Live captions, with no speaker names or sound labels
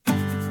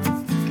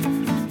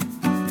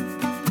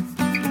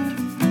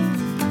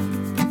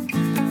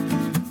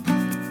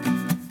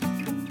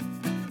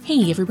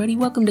Hey everybody,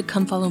 welcome to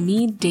Come Follow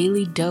Me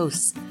Daily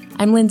Dose.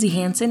 I'm Lindsay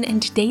Hansen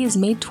and today is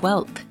May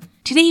 12th.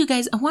 Today, you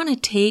guys, I want to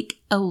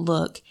take a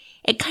look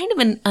at kind of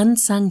an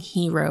unsung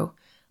hero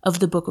of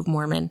the Book of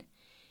Mormon.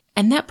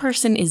 And that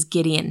person is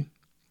Gideon.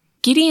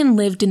 Gideon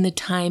lived in the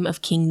time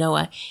of King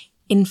Noah.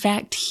 In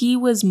fact, he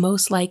was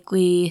most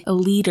likely a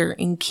leader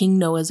in King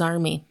Noah's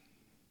army.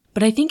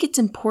 But I think it's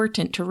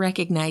important to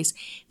recognize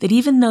that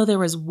even though there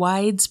was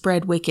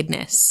widespread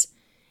wickedness,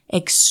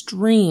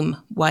 extreme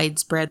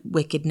widespread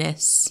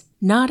wickedness,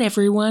 not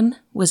everyone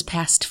was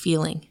past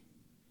feeling.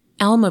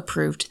 Alma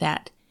proved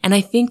that. And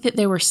I think that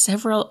there were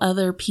several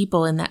other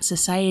people in that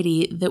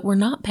society that were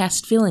not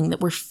past feeling, that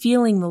were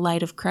feeling the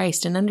light of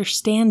Christ and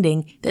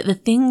understanding that the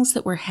things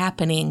that were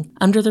happening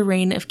under the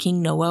reign of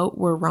King Noah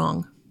were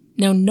wrong.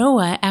 Now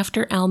Noah,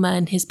 after Alma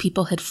and his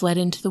people had fled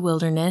into the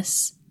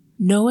wilderness,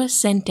 Noah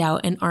sent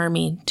out an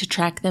army to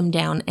track them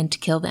down and to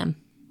kill them.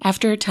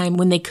 After a time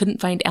when they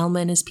couldn't find Alma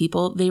and his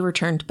people, they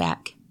returned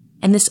back.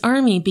 And this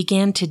army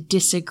began to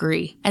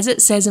disagree. As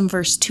it says in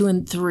verse 2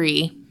 and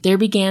 3, there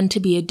began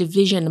to be a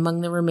division among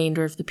the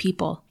remainder of the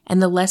people,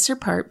 and the lesser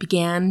part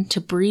began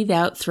to breathe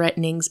out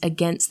threatenings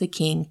against the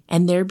king,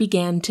 and there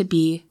began to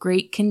be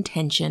great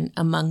contention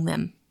among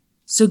them.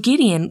 So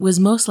Gideon was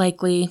most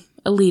likely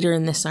a leader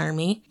in this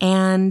army,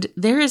 and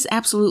there is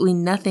absolutely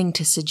nothing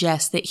to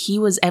suggest that he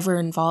was ever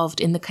involved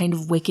in the kind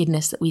of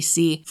wickedness that we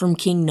see from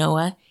King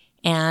Noah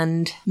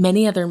and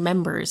many other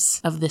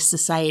members of this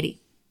society.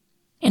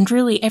 And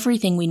really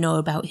everything we know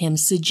about him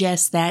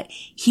suggests that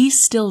he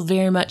still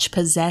very much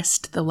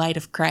possessed the light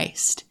of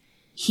Christ.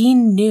 He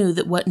knew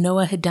that what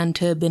Noah had done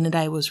to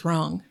Abinadi was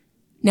wrong.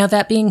 Now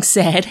that being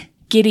said,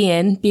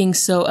 Gideon, being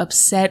so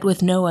upset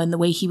with Noah and the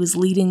way he was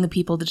leading the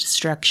people to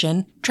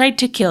destruction, tried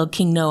to kill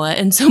King Noah,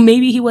 and so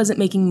maybe he wasn't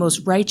making the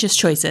most righteous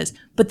choices.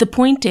 But the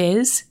point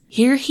is,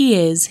 here he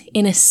is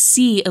in a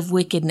sea of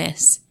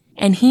wickedness,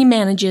 and he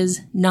manages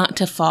not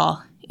to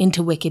fall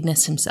into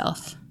wickedness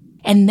himself.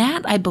 And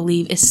that, I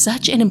believe, is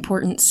such an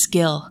important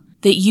skill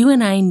that you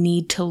and I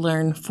need to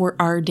learn for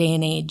our day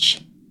and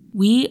age.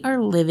 We are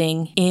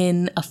living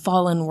in a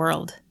fallen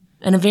world,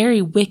 and a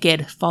very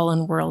wicked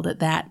fallen world at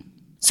that.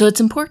 So it's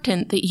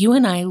important that you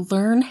and I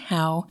learn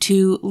how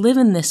to live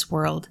in this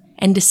world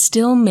and to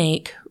still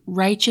make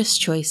righteous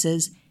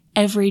choices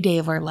every day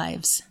of our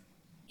lives.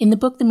 In the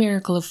book, The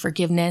Miracle of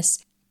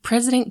Forgiveness,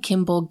 President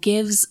Kimball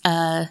gives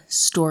a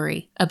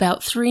story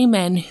about three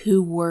men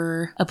who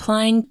were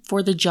applying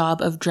for the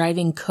job of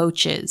driving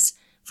coaches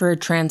for a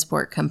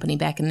transport company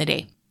back in the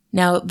day.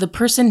 Now, the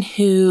person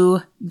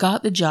who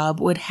got the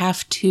job would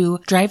have to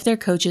drive their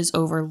coaches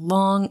over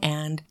long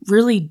and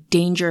really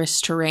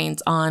dangerous terrains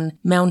on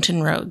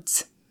mountain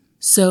roads.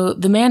 So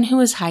the man who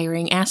was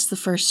hiring asked the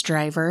first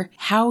driver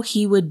how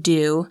he would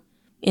do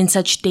in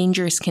such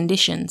dangerous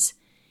conditions.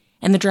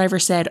 And the driver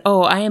said,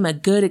 "Oh, I am a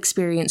good,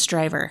 experienced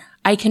driver.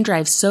 I can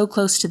drive so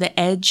close to the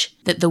edge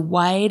that the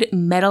wide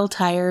metal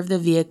tire of the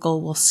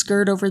vehicle will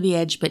skirt over the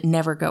edge but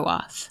never go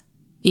off."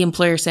 The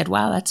employer said,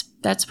 "Wow,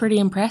 that's pretty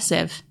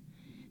impressive."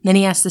 Then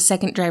he asked the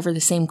second driver the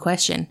same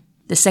question.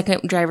 The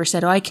second driver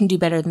said, "Oh, I can do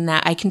better than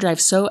that. I can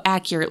drive so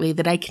accurately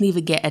that I can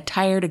even get a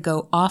tire to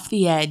go off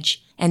the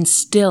edge and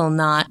still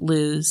not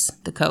lose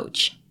the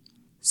coach."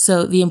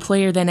 So the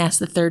employer then asked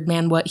the third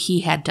man what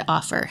he had to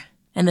offer.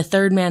 And the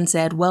third man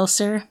said, "Well,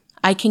 sir,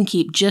 I can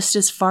keep just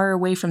as far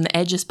away from the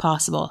edge as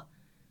possible."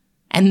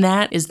 And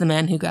that is the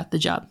man who got the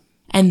job.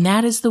 And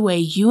that is the way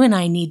you and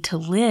I need to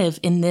live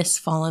in this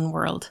fallen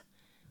world.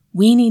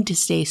 We need to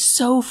stay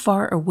so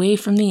far away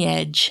from the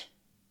edge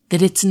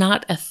that it's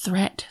not a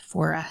threat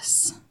for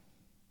us.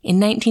 In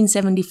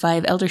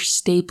 1975, Elder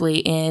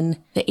Stapley in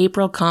the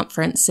April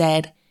conference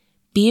said,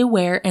 "Be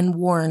aware and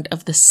warned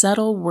of the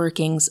subtle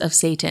workings of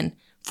Satan,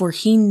 for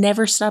he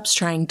never stops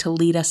trying to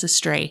lead us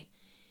astray.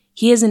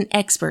 He is an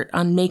expert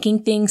on making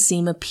things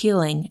seem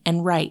appealing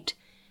and right,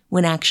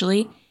 when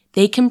actually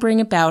they can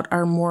bring about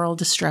our moral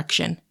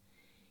destruction.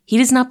 He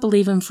does not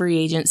believe in free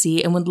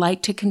agency and would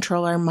like to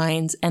control our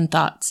minds and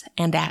thoughts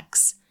and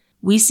acts.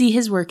 We see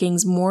his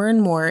workings more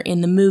and more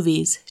in the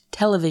movies,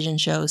 television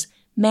shows,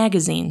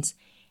 magazines,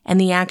 and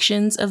the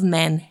actions of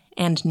men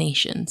and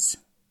nations."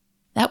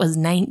 That was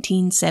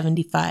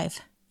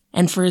 1975.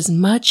 And for as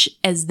much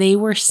as they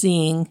were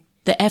seeing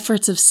the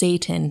efforts of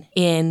Satan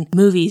in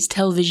movies,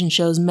 television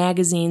shows,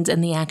 magazines,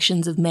 and the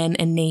actions of men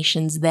and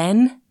nations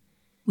then,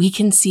 we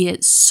can see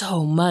it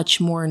so much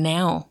more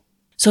now.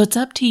 So it's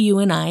up to you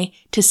and I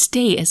to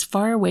stay as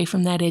far away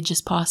from that edge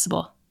as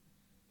possible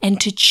and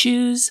to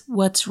choose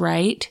what's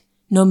right,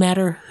 no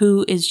matter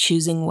who is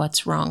choosing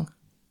what's wrong.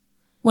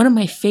 One of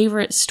my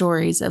favorite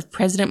stories of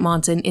President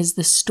Monson is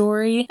the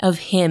story of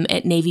him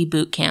at Navy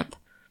boot camp,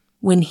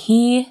 when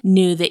he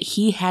knew that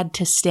he had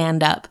to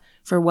stand up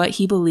for what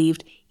he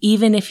believed,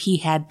 even if he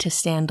had to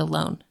stand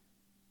alone.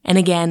 And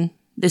again,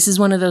 this is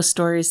one of those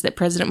stories that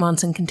President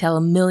Monson can tell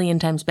a million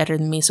times better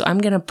than me, so I'm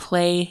going to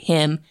play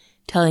him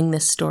telling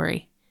this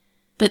story.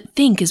 But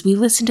think, as we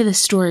listen to this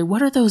story,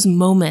 what are those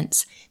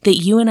moments that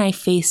you and I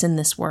face in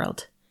this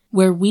world,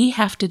 where we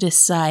have to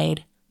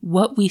decide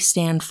what we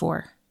stand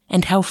for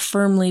and how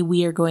firmly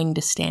we are going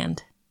to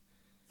stand.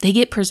 They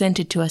get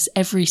presented to us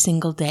every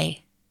single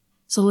day.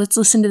 So let's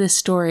listen to this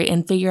story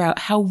and figure out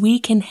how we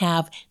can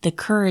have the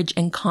courage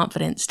and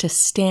confidence to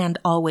stand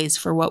always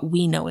for what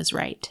we know is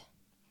right.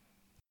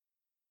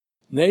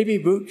 Navy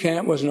boot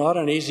camp was not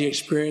an easy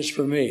experience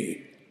for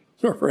me,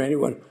 nor for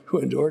anyone who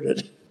endured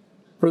it.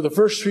 For the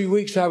first 3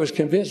 weeks, I was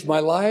convinced my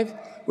life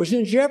was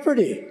in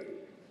jeopardy.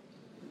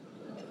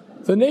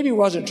 The Navy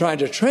wasn't trying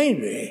to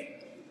train me.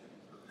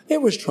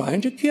 It was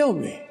trying to kill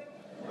me.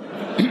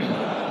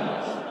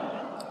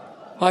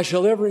 I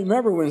shall ever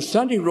remember when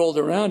Sunday rolled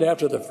around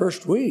after the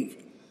first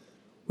week,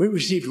 we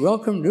received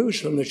welcome news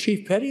from the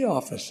chief petty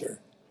officer.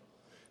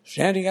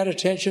 Standing at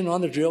attention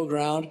on the drill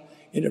ground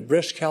in a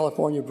brisk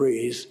California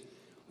breeze,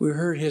 we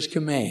heard his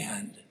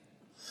command.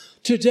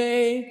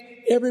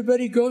 Today,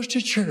 everybody goes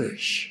to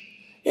church.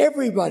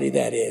 Everybody,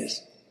 that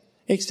is,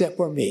 except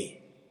for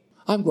me.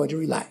 I'm going to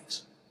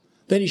relax.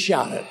 Then he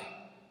shouted,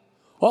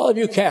 all of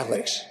you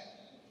Catholics,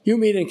 you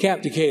meet in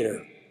Camp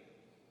Decatur.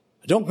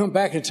 Don't come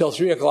back until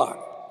 3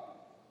 o'clock.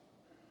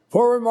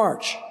 Forward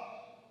march.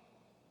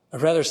 A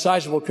rather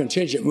sizable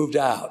contingent moved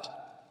out.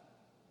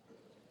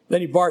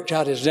 Then he barked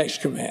out his next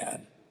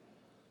command.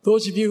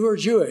 Those of you who are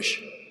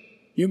Jewish,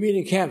 you meet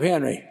in Camp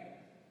Henry.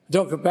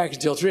 Don't come back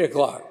until 3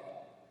 o'clock.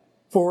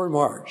 Forward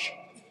march.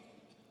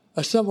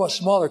 A somewhat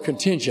smaller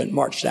contingent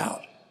marched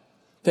out.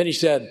 Then he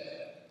said,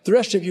 the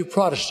rest of you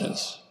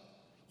Protestants,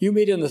 you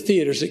meet in the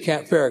theaters at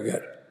Camp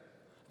Farragut.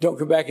 Don't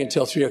come back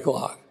until 3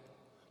 o'clock.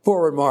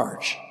 Forward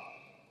march.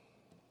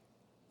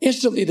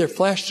 Instantly there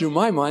flashed through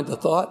my mind the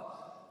thought,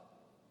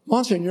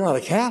 Monsignor, you're not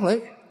a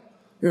Catholic.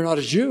 You're not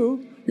a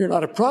Jew. You're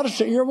not a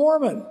Protestant. You're a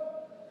Mormon.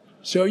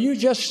 So you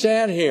just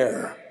stand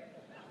here.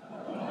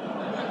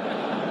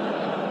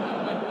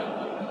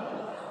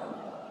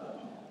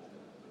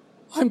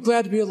 I'm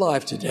glad to be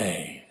alive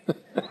today.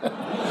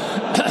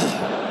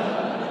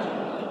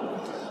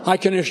 I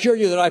can assure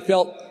you that I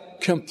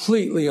felt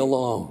completely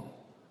alone.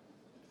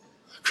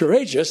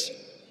 Courageous,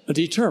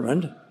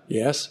 determined,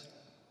 yes,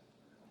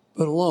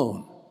 but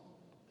alone.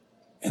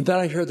 And then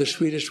I heard the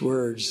sweetest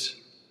words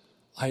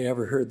I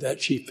ever heard that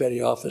chief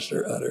petty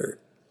officer utter.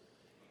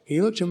 He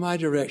looked in my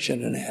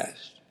direction and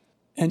asked,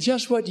 and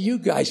just what do you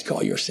guys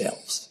call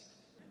yourselves?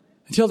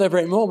 Until that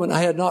very moment,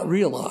 I had not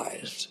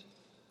realized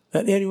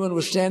that anyone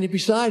was standing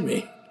beside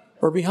me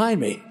or behind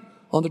me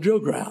on the drill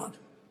ground.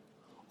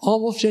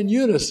 Almost in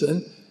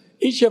unison,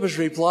 each of us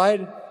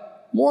replied,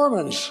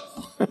 Mormons.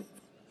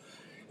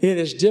 It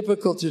is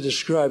difficult to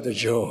describe the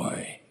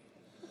joy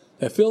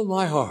that filled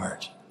my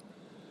heart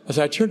as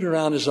I turned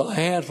around and saw a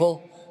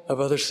handful of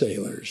other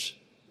sailors.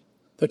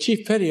 The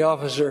chief petty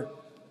officer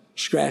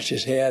scratched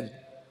his head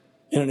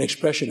in an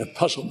expression of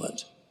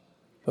puzzlement,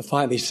 but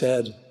finally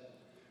said,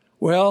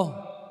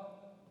 well,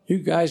 you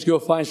guys go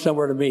find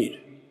somewhere to meet.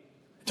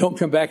 Don't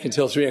come back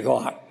until 3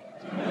 o'clock.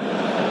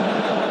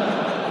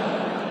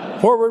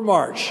 Forward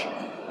march.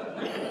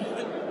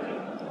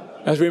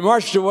 As we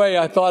marched away,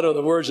 I thought of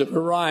the words of a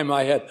rhyme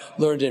I had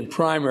learned in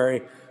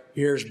primary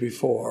years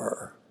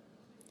before.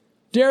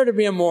 Dare to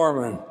be a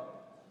Mormon.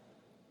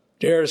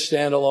 Dare to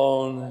stand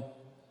alone.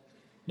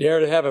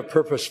 Dare to have a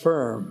purpose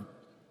firm.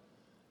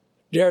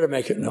 Dare to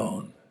make it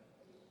known.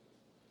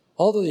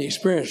 Although the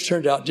experience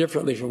turned out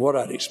differently from what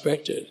I'd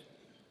expected,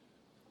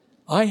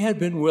 I had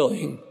been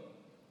willing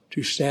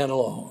to stand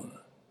alone,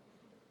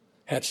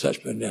 had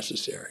such been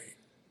necessary.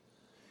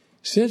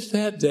 Since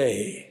that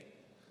day,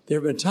 there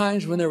have been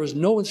times when there was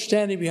no one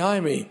standing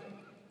behind me,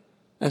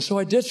 and so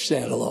I did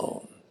stand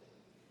alone.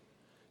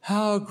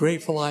 How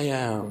grateful I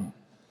am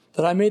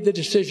that I made the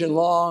decision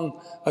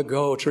long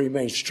ago to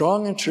remain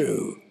strong and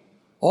true,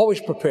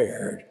 always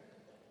prepared,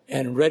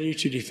 and ready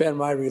to defend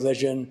my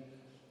religion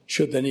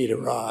should the need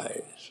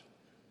arise.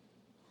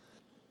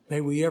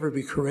 May we ever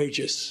be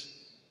courageous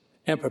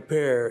and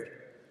prepared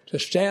to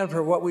stand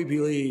for what we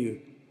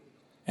believe,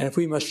 and if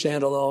we must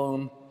stand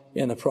alone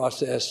in the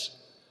process,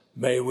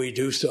 may we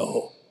do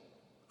so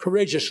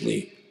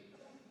courageously,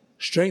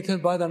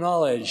 strengthened by the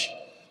knowledge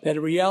that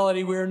in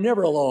reality we are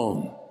never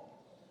alone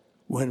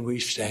when we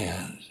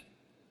stand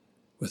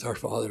with our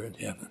Father in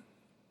heaven.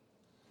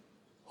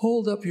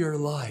 Hold up your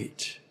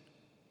light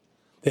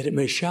that it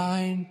may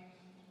shine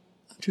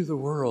unto the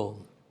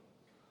world.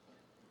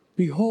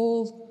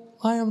 Behold,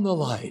 I am the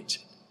light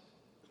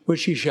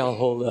which ye shall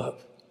hold up,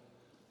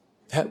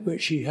 that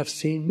which ye have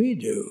seen me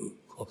do,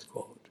 close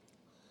quote.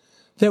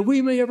 That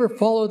we may ever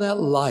follow that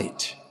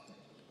light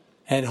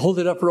and hold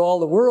it up for all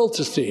the world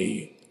to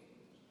see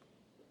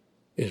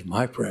is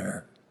my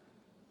prayer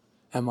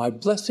and my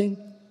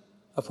blessing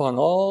upon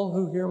all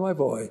who hear my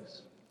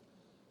voice.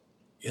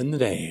 In the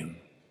name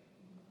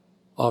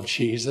of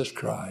Jesus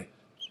Christ.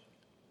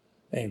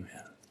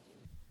 Amen.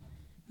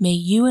 May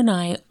you and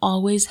I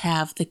always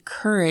have the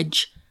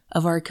courage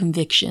of our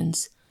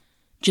convictions,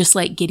 just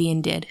like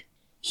Gideon did.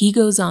 He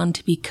goes on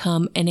to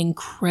become an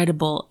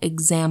incredible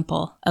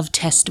example of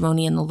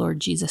testimony in the Lord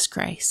Jesus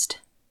Christ.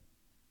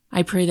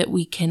 I pray that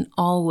we can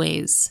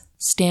always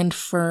stand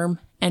firm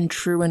and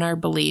true in our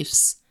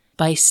beliefs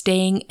by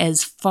staying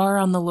as far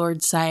on the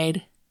Lord's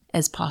side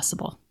as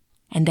possible.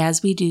 And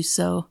as we do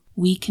so,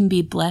 we can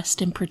be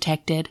blessed and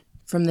protected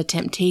from the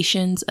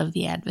temptations of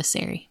the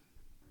adversary.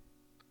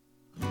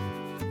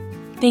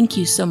 Thank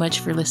you so much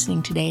for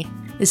listening today.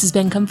 This has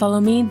been Come Follow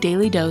Me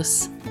Daily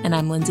Dose, and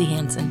I'm Lindsay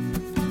Hansen.